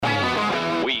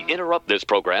interrupt this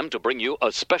program to bring you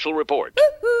a special report.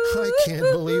 I can't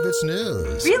believe it's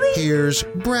news. Really? Here's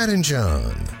Brad and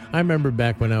John. I remember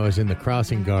back when I was in the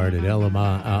crossing guard at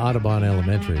Audubon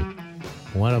Elementary.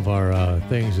 One of our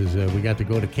things is we got to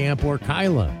go to Camp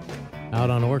Orkyla out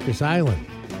on Orcas Island.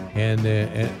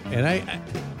 And I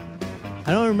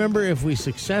don't remember if we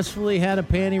successfully had a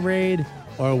panty raid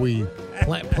or we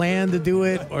planned to do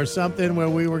it or something where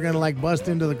we were going to like bust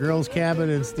into the girls' cabin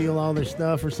and steal all their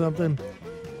stuff or something.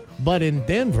 But in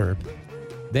Denver,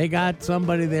 they got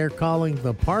somebody there calling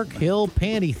the Park Hill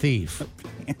Panty Thief.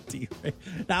 Panty raid.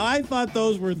 Now, I thought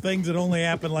those were things that only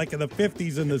happened like in the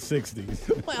 50s and the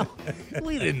 60s. Well,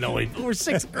 we didn't know it. We're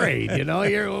sixth grade, you know.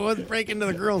 Let's break into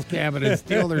the girls' cabin and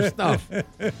steal their stuff.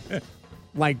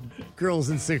 Like girls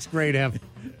in sixth grade have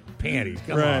panties.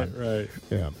 Come on. Right.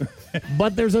 Yeah.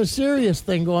 But there's a serious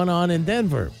thing going on in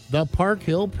Denver. The Park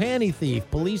Hill Panty Thief.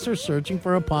 Police are searching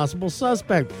for a possible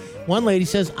suspect. One lady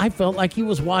says, I felt like he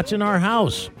was watching our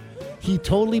house. He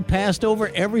totally passed over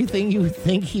everything you would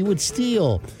think he would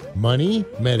steal. Money,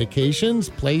 medications,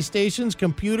 PlayStations,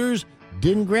 computers.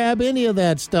 Didn't grab any of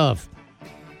that stuff.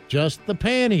 Just the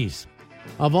panties.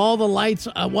 Of all the lights,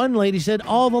 one lady said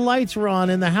all the lights were on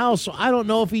in the house, so I don't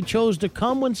know if he chose to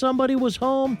come when somebody was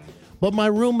home, but my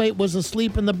roommate was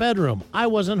asleep in the bedroom. I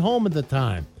wasn't home at the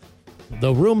time.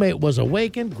 The roommate was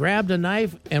awakened, grabbed a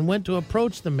knife, and went to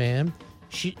approach the man.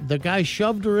 The guy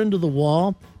shoved her into the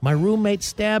wall. My roommate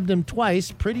stabbed him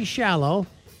twice, pretty shallow,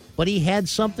 but he had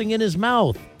something in his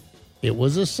mouth. It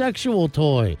was a sexual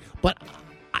toy, but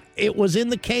it was in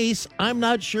the case. I'm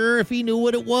not sure if he knew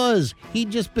what it was.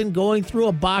 He'd just been going through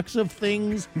a box of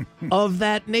things of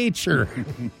that nature,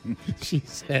 she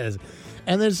says.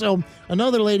 And then so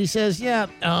another lady says,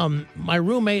 my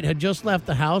roommate had just left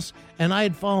the house and I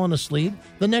had fallen asleep.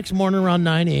 The next morning around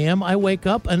 9 a.m., I wake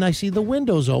up and I see the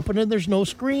windows open and there's no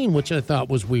screen, which I thought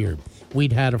was weird.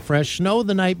 We'd had a fresh snow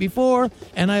the night before,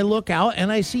 and I look out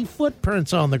and I see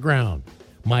footprints on the ground.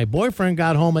 My boyfriend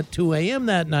got home at 2 a.m.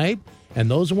 that night, and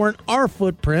those weren't our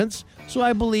footprints, so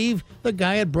I believe the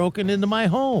guy had broken into my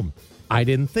home. I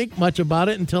didn't think much about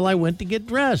it until I went to get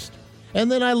dressed. And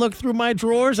then I looked through my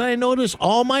drawers and I noticed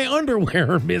all my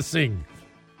underwear are missing.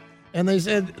 And they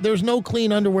said, there's no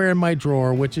clean underwear in my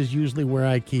drawer, which is usually where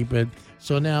I keep it.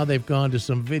 So now they've gone to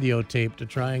some videotape to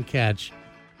try and catch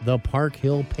the Park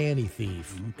Hill Panty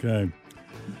Thief. Okay.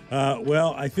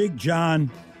 Well, I think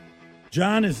John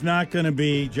is not going to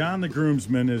be, John the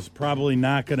groomsman is probably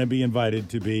not going to be invited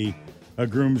to be a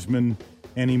groomsman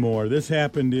anymore. This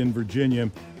happened in Virginia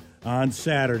on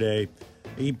Saturday.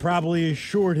 He probably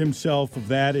assured himself of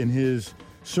that in his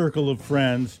circle of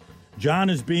friends. John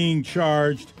is being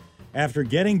charged after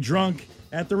getting drunk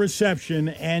at the reception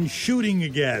and shooting a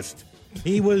guest.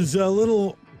 He was a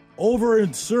little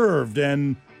over-served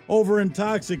and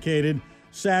over-intoxicated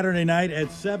Saturday night at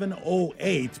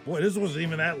 7:08. Boy, this wasn't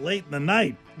even that late in the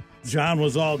night. John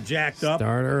was all jacked up.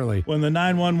 Start early. When the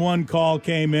 911 call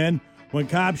came in, when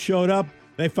cops showed up,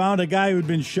 they found a guy who'd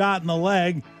been shot in the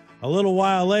leg. A little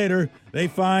while later, they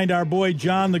find our boy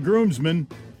John the groomsman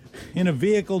in a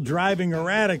vehicle driving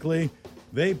erratically.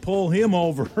 They pull him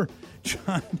over.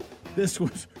 John, this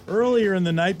was earlier in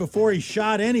the night before he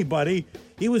shot anybody.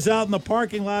 He was out in the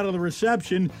parking lot of the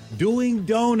reception doing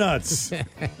donuts.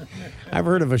 I've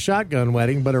heard of a shotgun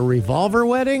wedding, but a revolver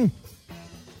wedding?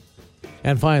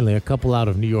 And finally, a couple out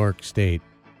of New York State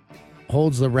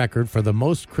holds the record for the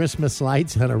most Christmas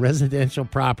lights on a residential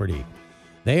property.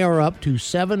 They are up to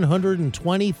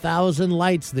 720,000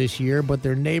 lights this year, but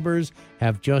their neighbors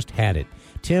have just had it.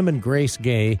 Tim and Grace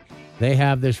Gay, they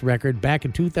have this record. Back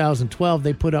in 2012,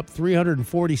 they put up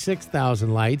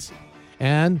 346,000 lights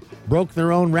and broke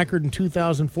their own record in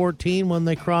 2014 when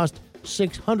they crossed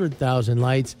 600,000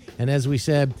 lights. And as we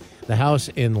said, the house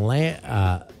in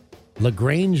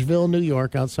LaGrangeville, New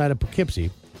York, outside of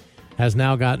Poughkeepsie, has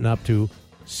now gotten up to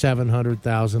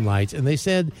 700,000 lights. And they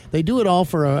said they do it all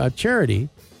for a charity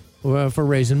for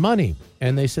raising money.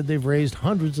 And they said they've raised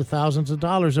hundreds of thousands of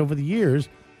dollars over the years.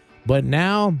 But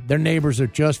now their neighbors are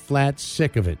just flat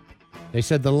sick of it. They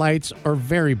said the lights are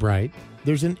very bright.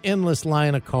 There's an endless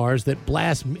line of cars that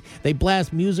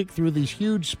blast music through these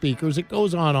huge speakers. It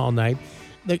goes on all night.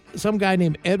 Some guy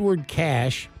named Edward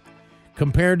Cash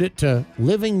compared it to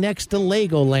living next to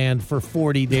Legoland for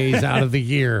 40 days out of the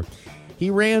year.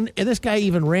 This guy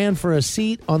even ran for a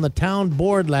seat on the town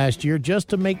board last year just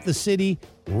to make the city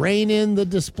rein in the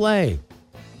display.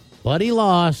 But he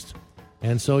lost.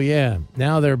 And so,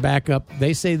 now they're back up.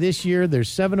 They say this year there's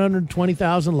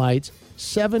 720,000 lights,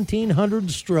 1,700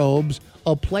 strobes,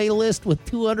 a playlist with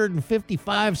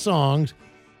 255 songs,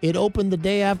 It opened the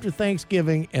day after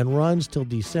Thanksgiving and runs till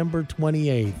December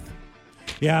 28th.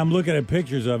 Yeah, I'm looking at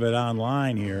pictures of it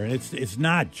online here, and it's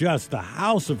not just the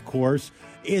house, of course.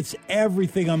 It's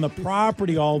everything on the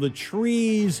property, all the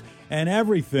trees and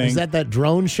everything. Is that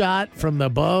drone shot from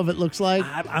above, it looks like?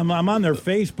 I'm on their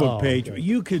Facebook page. Okay.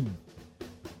 You could,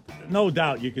 no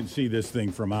doubt you can see this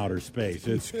thing from outer space.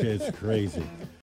 It's crazy.